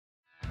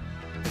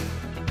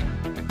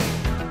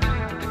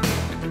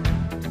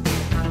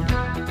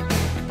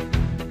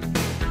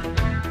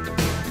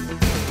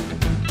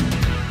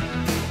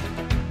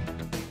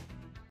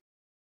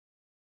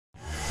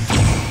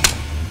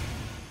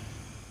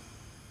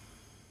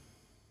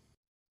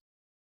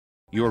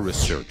Your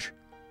research,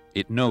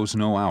 it knows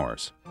no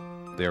hours.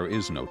 There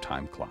is no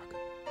time clock.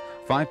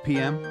 5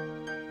 p.m.,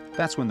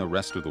 that's when the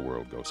rest of the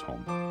world goes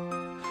home.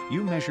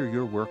 You measure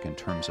your work in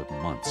terms of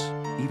months,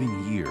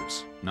 even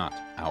years, not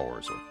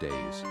hours or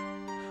days.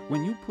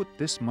 When you put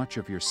this much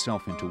of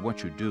yourself into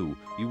what you do,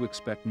 you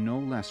expect no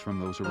less from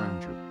those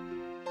around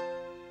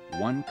you.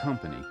 One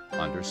company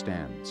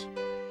understands.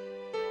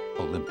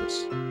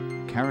 Olympus,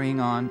 carrying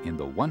on in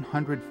the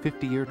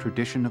 150-year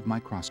tradition of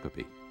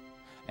microscopy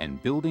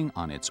and building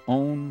on its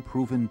own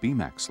proven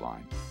BMAX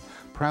line,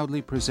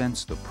 proudly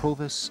presents the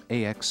Provis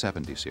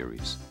AX70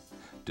 series,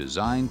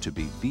 designed to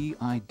be the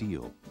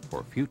ideal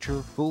for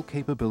future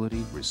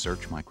full-capability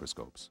research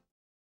microscopes.